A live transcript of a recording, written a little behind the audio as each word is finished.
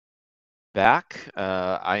back.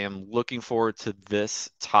 I am looking forward to this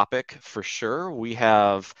topic for sure. We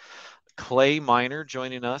have Clay Miner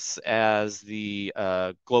joining us as the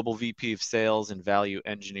Global VP of Sales and Value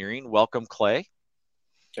Engineering. Welcome, Clay.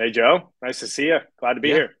 Hey, Joe. Nice to see you. Glad to be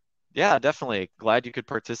Yeah, here. yeah, definitely. Glad you could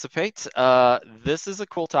participate. This is a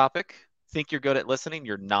cool topic. Think you're good at listening?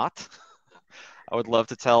 You're not. I would love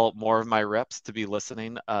to tell more of my reps to be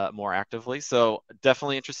listening more actively. So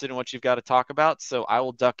definitely interested in what you've got to talk about. So I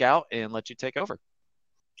will duck out and let you take over.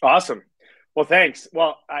 Awesome. Well, thanks.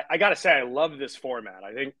 Well, I got to say, I love this format.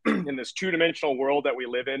 I think in this two-dimensional world that we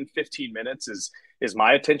live in, 15 minutes is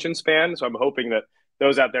my attention span. So I'm hoping that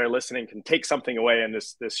those out there listening can take something away in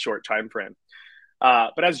this short time frame.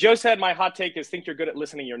 But as Joe said, my hot take is think you're good at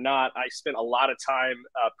listening, you're not. I spent a lot of time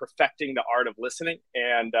perfecting the art of listening,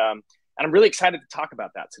 and I'm really excited to talk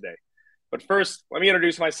about that today. But first, let me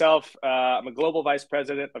introduce myself. I'm a global vice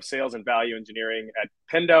president of sales and value engineering at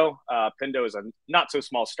Pendo. Pendo is a not so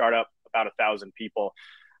small startup, about 1,000 people.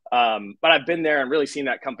 But I've been there and really seen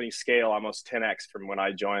that company scale almost 10x from when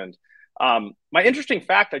I joined. My interesting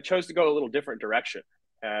fact, I chose to go a little different direction.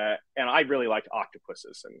 And I really liked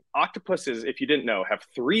octopuses. And octopuses, if you didn't know, have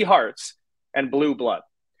 3 hearts and blue blood.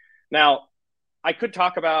 Now, I could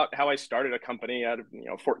talk about how I started a company at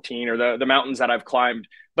 14 or the mountains that I've climbed,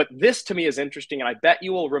 but this to me is interesting, and I bet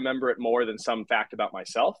you will remember it more than some fact about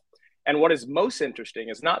myself. And what is most interesting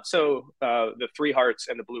is not so the 3 hearts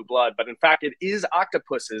and the blue blood, but in fact it is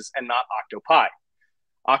octopuses and not octopi.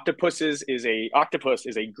 Octopus is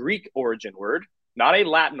a Greek origin word, not a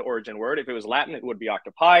Latin origin word. If it was Latin, it would be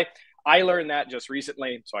octopi. I learned that just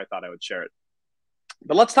recently, so I thought I would share it.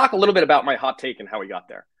 But let's talk a little bit about my hot take and how we got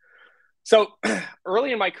there. So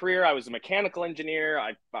early in my career, I was a mechanical engineer.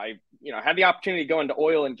 I had the opportunity to go into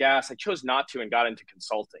oil and gas. I chose not to and got into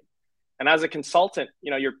consulting. And as a consultant,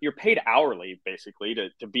 you're paid hourly basically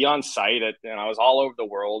to be on site. I was all over the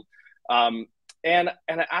world. And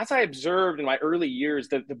as I observed in my early years,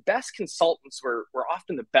 the best consultants were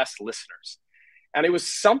often the best listeners. And it was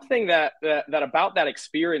something that about that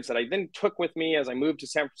experience that I then took with me as I moved to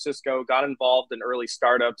San Francisco, got involved in early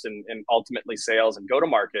startups and ultimately sales and go to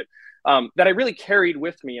market, that I really carried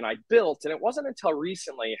with me and I built. And it wasn't until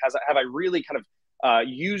recently have I really kind of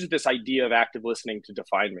used this idea of active listening to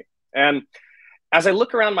define me. And as I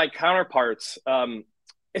look around my counterparts,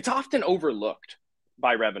 it's often overlooked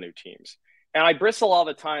by revenue teams. And I bristle all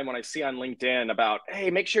the time when I see on LinkedIn about,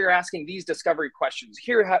 hey, make sure you're asking these discovery questions.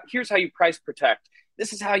 Here's how you price protect.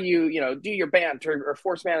 This is how you do your BANT or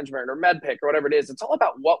force management or medpic or whatever it is. It's all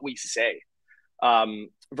about what we say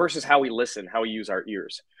versus how we listen, how we use our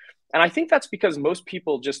ears. And I think that's because most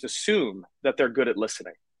people just assume that they're good at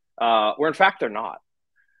listening, where in fact they're not.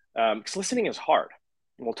 Because listening is hard.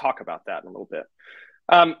 And we'll talk about that in a little bit.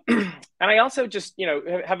 And I also just,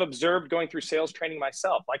 have observed going through sales training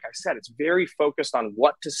myself. Like I said, it's very focused on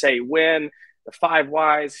what to say when, the 5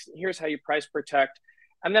 whys, here's how you price protect.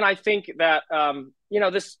 And then I think that,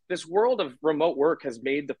 this world of remote work has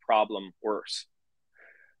made the problem worse.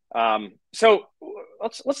 So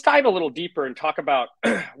let's dive a little deeper and talk about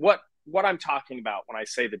what I'm talking about when I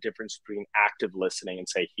say the difference between active listening and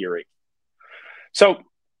say hearing. So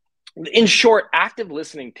in short, active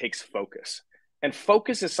listening takes focus. And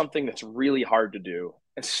focus is something that's really hard to do,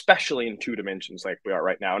 especially in 2 dimensions like we are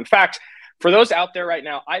right now. In fact, for those out there right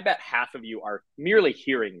now, I bet half of you are merely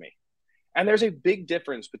hearing me. And there's a big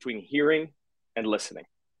difference between hearing and listening.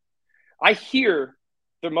 I hear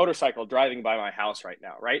the motorcycle driving by my house right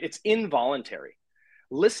now, right? It's involuntary.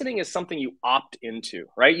 Listening is something you opt into,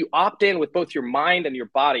 right? You opt in with both your mind and your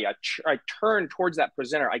body. I turn towards that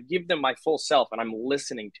presenter. I give them my full self and I'm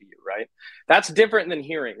listening to you, right? That's different than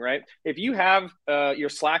hearing, right? If you have your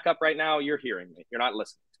Slack up right now, you're hearing me. You're not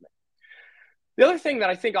listening to me. The other thing that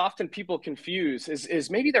I think often people confuse is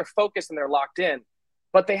maybe they're focused and they're locked in,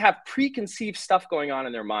 but they have preconceived stuff going on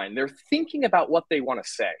in their mind. They're thinking about what they want to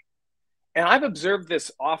say. And I've observed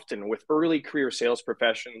this often with early career sales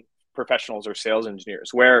professionals or sales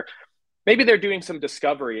engineers, where maybe they're doing some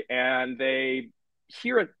discovery and they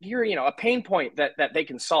hear a pain point that they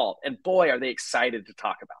can solve, and boy, are they excited to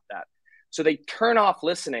talk about that. So they turn off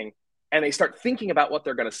listening and they start thinking about what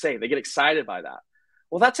they're going to say. They get excited by that.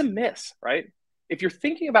 Well, that's a miss, right? If you're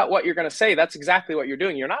thinking about what you're going to say, that's exactly what you're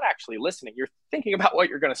doing. You're not actually listening. You're thinking about what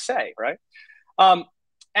you're going to say, right? And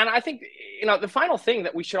I think, the final thing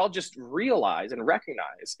that we should all just realize and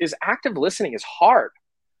recognize is active listening is hard.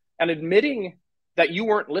 And admitting that you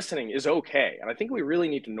weren't listening is okay. And I think we really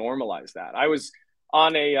need to normalize that. I was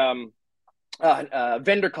on a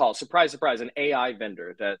vendor call, surprise, surprise, an AI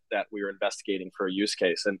vendor that we were investigating for a use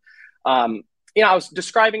case. And I was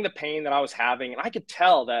describing the pain that I was having, and I could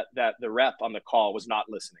tell that the rep on the call was not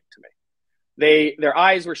listening to me. Their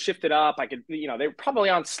eyes were shifted up. I could, they were probably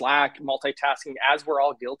on Slack, multitasking, as we're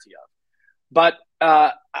all guilty of. But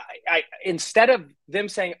instead of them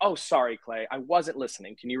saying, "Oh, sorry, Clay, I wasn't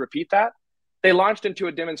listening. Can you repeat that?" They launched into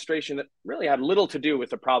a demonstration that really had little to do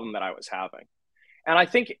with the problem that I was having. And I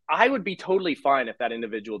think I would be totally fine if that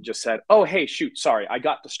individual just said, "Oh, hey, shoot, sorry, I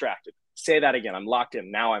got distracted. Say that again. I'm locked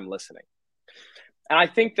in. Now I'm listening." And I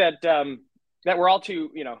think that we're all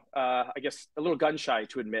too, I guess, a little gun shy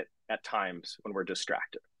to admit at times when we're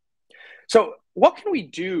distracted. So, what can we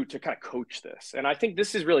do to kind of coach this? And I think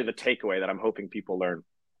this is really the takeaway that I'm hoping people learn.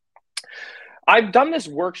 I've done this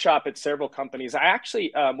workshop at several companies. I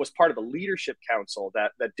actually was part of the leadership council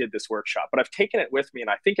that did this workshop, but I've taken it with me, and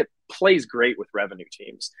I think it plays great with revenue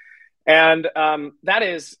teams. And that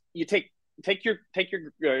is, you take your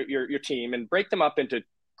team and break them up into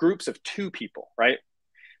groups of 2 people, right?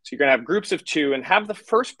 So you're going to have groups of 2 and have the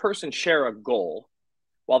first person share a goal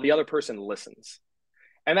while the other person listens.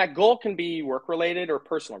 And that goal can be work related or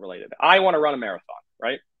personal related. I want to run a marathon,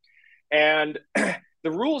 right? And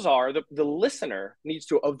the rules are the listener needs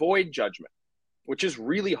to avoid judgment, which is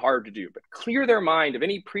really hard to do, but clear their mind of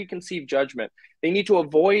any preconceived judgment. They need to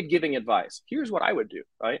avoid giving advice. Here's what I would do,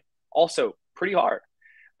 right? Also, pretty hard.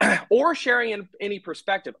 Or sharing any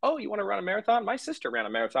perspective. "Oh, you want to run a marathon? My sister ran a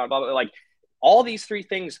marathon." Blah, blah, blah. Like, all these 3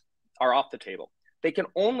 things are off the table. They can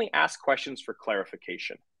only ask questions for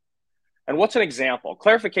clarification. And what's an example?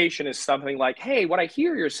 Clarification is something like, "Hey, what I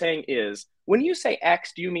hear you're saying is, when you say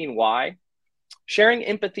X, do you mean Y?" Sharing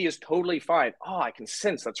empathy is totally fine. "Oh, I can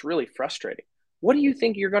sense that's really frustrating. What do you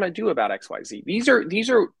think you're going to do about X, Y, Z?" These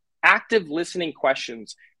are active listening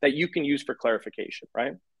questions that you can use for clarification,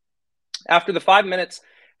 right? After the 5 minutes,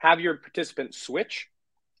 have your participants switch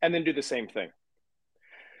and then do the same thing.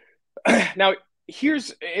 Now,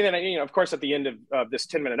 and then, of course, at the end of this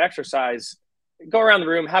 10-minute exercise, go around the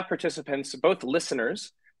room, have participants, both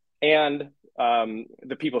listeners and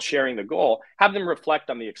the people sharing the goal, have them reflect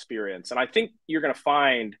on the experience. And I think you're going to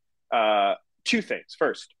find 2 things.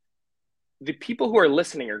 First, the people who are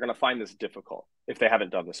listening are going to find this difficult if they haven't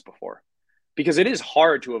done this before, because it is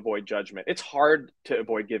hard to avoid judgment. It's hard to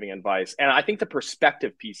avoid giving advice. And I think the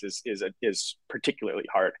perspective piece is particularly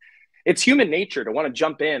hard. It's human nature to want to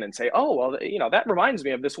jump in and say, "Oh, well, that reminds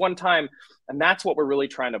me of this one time." And that's what we're really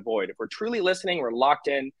trying to avoid. If we're truly listening, we're locked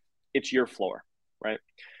in, it's your floor, right?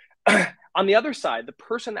 On the other side, the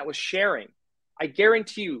person that was sharing, I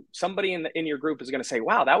guarantee you somebody in your group is going to say,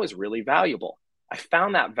 "Wow, that was really valuable. I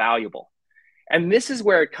found that valuable." And this is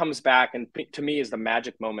where it comes back, and to me is the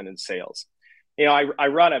magic moment in sales. I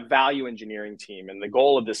run a value engineering team, and the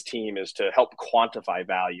goal of this team is to help quantify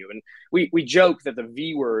value. And we joke that the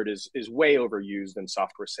V word is way overused in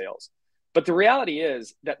software sales. But the reality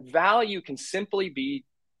is that value can simply be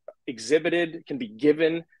exhibited, can be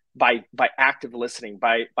given by active listening,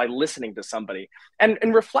 by listening to somebody.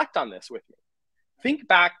 And reflect on this with me. Think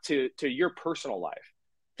back to your personal life.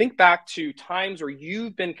 Think back to times where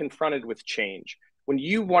you've been confronted with change, when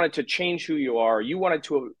you wanted to change who you are, you wanted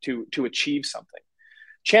to achieve something.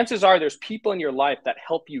 Chances are there's people in your life that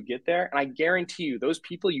help you get there. And I guarantee you, those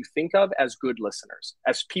people you think of as good listeners,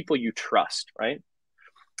 as people you trust, right?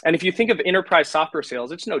 And if you think of enterprise software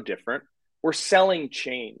sales, it's no different. We're selling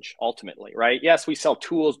change ultimately, right? Yes, we sell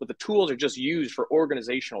tools, but the tools are just used for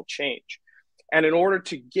organizational change. And in order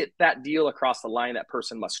to get that deal across the line, that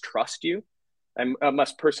person must trust you and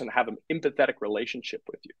person have an empathetic relationship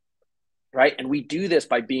with you, right? And we do this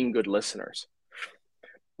by being good listeners.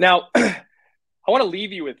 Now, I want to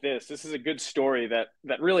leave you with this. This is a good story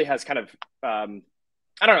that really has kind of,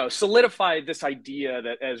 solidified this idea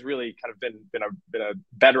that has really kind of been a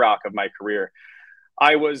bedrock of my career.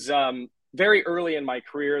 I was very early in my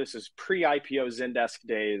career. This is pre-IPO Zendesk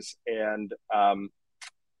days, and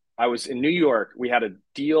I was in New York. We had a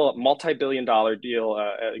deal, multi-billion-dollar deal,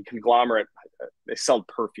 a conglomerate. They sell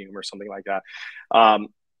perfume or something like that.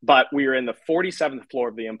 But we were in the 47th floor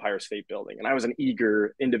of the Empire State Building, and I was an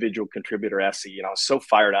eager individual contributor SE, and I was so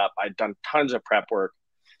fired up. I'd done tons of prep work.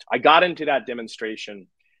 I got into that demonstration,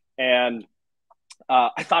 and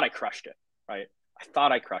I thought I crushed it, right? I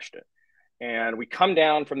thought I crushed it. And we come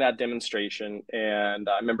down from that demonstration, and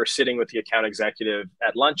I remember sitting with the account executive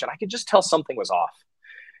at lunch, and I could just tell something was off.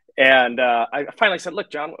 And I finally said, "Look,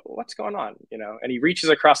 John, what's going on?" And he reaches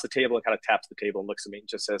across the table and kind of taps the table and looks at me and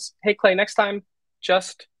just says, "Hey, Clay, next time,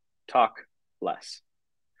 just talk less."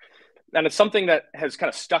 And it's something that has kind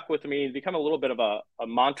of stuck with me and become a little bit of a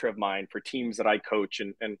mantra of mine for teams that I coach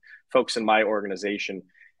and folks in my organization.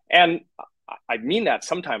 And I mean that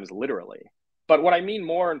sometimes literally, But what I mean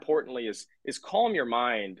more importantly is calm your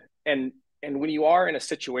mind. And when you are in a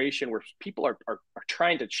situation where people are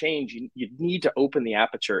trying to change, you need to open the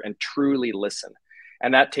aperture and truly listen.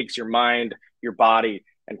 And that takes your mind, your body,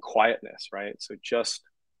 and quietness, right? So just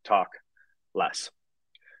talk less.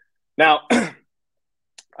 Now,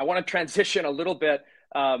 I want to transition a little bit,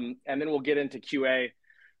 and then we'll get into QA.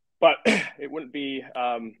 But it wouldn't be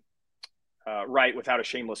right without a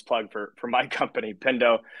shameless plug for my company,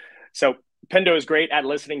 Pendo. So Pendo is great at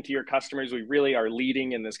listening to your customers. We really are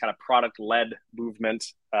leading in this kind of product-led movement.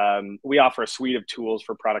 We offer a suite of tools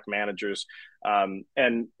for product managers,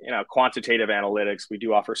 and quantitative analytics. We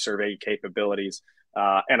do offer survey capabilities,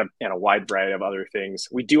 and a wide variety of other things.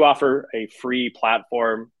 We do offer a free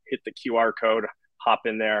platform. Hit the QR code, hop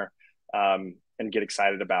in there, and get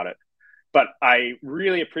excited about it. But I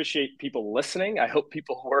really appreciate people listening. I hope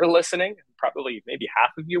people were listening. Probably maybe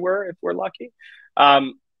half of you were, if we're lucky.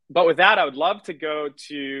 But with that, I would love to go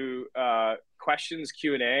to questions,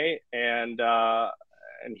 Q&A, and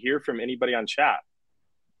hear from anybody on chat.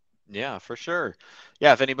 Yeah, for sure.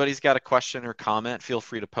 Yeah, if anybody's got a question or comment, feel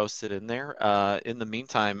free to post it in there. In the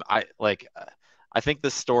meantime, I think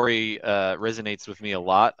this story resonates with me a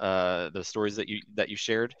lot. The stories that you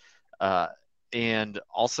shared, and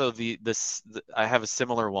also I have a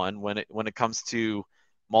similar one when it comes to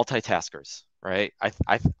multitaskers, right?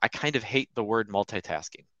 I kind of hate the word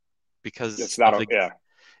multitasking because It's not a, yeah.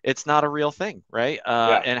 it's not a real thing, right?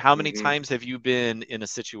 Yeah. And how many Mm-hmm. times have you been in a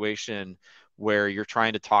situation where you're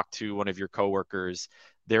trying to talk to one of your coworkers?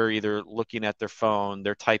 They're either looking at their phone,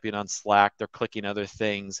 they're typing on Slack, they're clicking other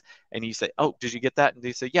things, and you say, "Oh, did you get that?" And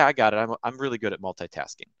they say, "Yeah, I got it. I'm really good at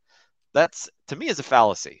multitasking." That's, to me, is a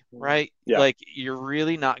fallacy, right? Yeah. Like, you're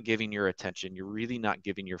really not giving your attention, you're really not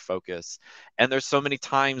giving your focus. And there's so many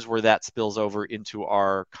times where that spills over into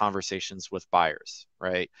our conversations with buyers,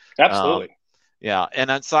 right? Um, Absolutely. yeah,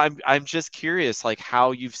 and so I'm just curious, like,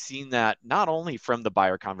 how you've seen that not only from the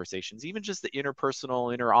buyer conversations, even just the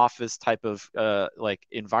interpersonal, inter-office type of like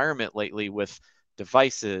environment lately with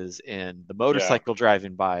devices and the Yeah. motorcycle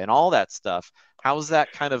driving by and all that stuff. How's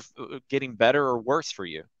that kind of getting better or worse for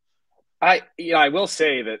you? I will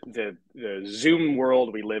say that the Zoom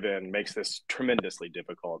world we live in makes this tremendously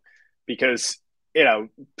difficult because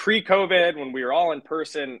pre-COVID, when we were all in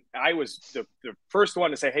person, I was the first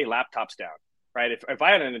one to say, "Hey, laptops down." Right? If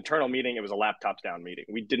I had an internal meeting, it was a laptops down meeting.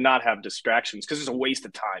 We did not have distractions because it's a waste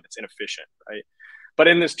of time. It's inefficient, right? But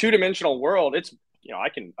in this two-dimensional world, it's I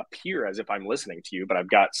can appear as if I'm listening to you, but I've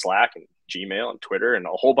got Slack and Gmail and Twitter and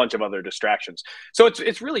a whole bunch of other distractions. So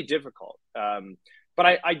it's really difficult. But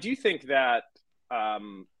I do think that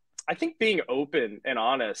I think being open and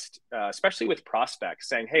honest, especially with prospects,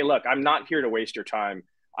 saying, "Hey, look, I'm not here to waste your time.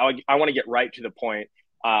 I want to get right to the point.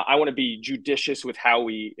 I want to be judicious with how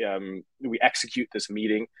we execute this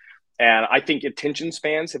meeting." And I think attention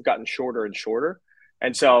spans have gotten shorter and shorter.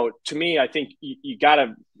 And so, to me, I think you got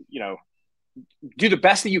to do the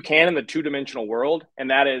best that you can in the two-dimensional world, and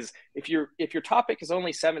that is if your topic is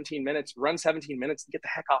only 17 minutes, run 17 minutes and get the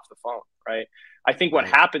heck off the phone, right? I think what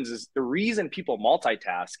happens is the reason people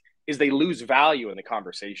multitask is they lose value in the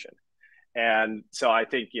conversation. And so I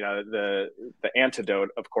think the antidote,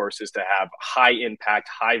 of course, is to have high impact,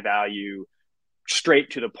 high value, straight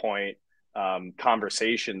to the point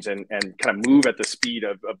conversations and kind of move at the speed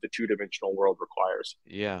of the two-dimensional world requires.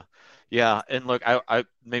 Yeah. Yeah. And look, I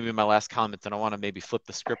maybe my last comment, then I want to maybe flip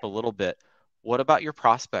the script a little bit. What about your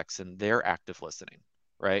prospects and their active listening,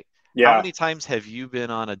 right? How Yeah. many times have you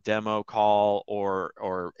been on a demo call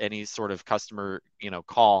or any sort of customer,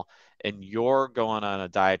 call, and you're going on a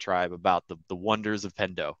diatribe about the wonders of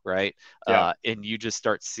Pendo, right? Yeah. And you just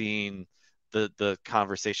start seeing the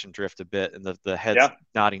conversation drift a bit and the heads Yeah.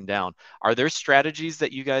 nodding down. Are there strategies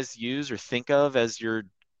that you guys use or think of as you're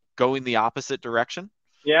going the opposite direction?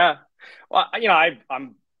 Yeah. Well,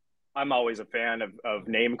 I'm always a fan of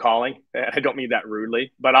name calling. I don't mean that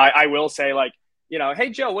rudely, but I will say, like, "Hey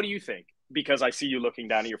Joe, what do you think?" Because I see you looking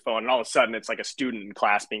down at your phone, and all of a sudden it's like a student in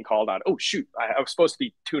class being called on. Oh shoot, I was supposed to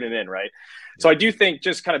be tuning in, right? So Yeah. I do think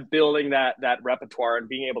just kind of building that repertoire and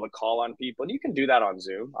being able to call on people, and you can do that on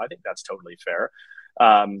Zoom. I think that's totally fair.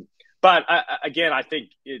 But again, I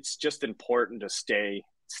think it's just important to stay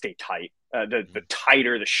tight. The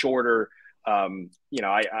tighter, the shorter.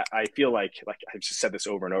 I feel like I've just said this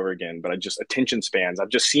over and over again, but I just attention spans. I've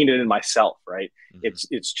just seen it in myself, right? Mm-hmm.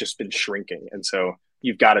 It's just been shrinking, and so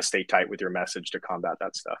you've got to stay tight with your message to combat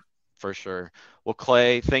that stuff. For sure. Well,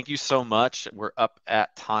 Clay, thank you so much. We're up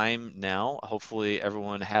at time now. Hopefully,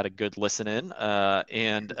 everyone had a good listen in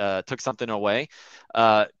and took something away.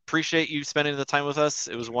 Appreciate you spending the time with us.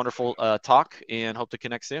 It was a wonderful talk and hope to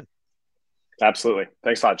connect soon. Absolutely.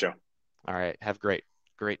 Thanks a lot, Joe. All right. Have a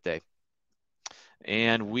great day.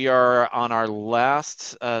 And we are on our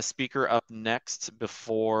last speaker up next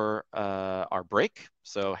before our break.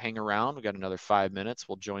 So hang around. We got another 5 minutes.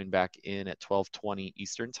 We'll join back in at 12:20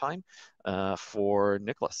 Eastern time for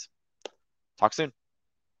Nicholas. Talk soon.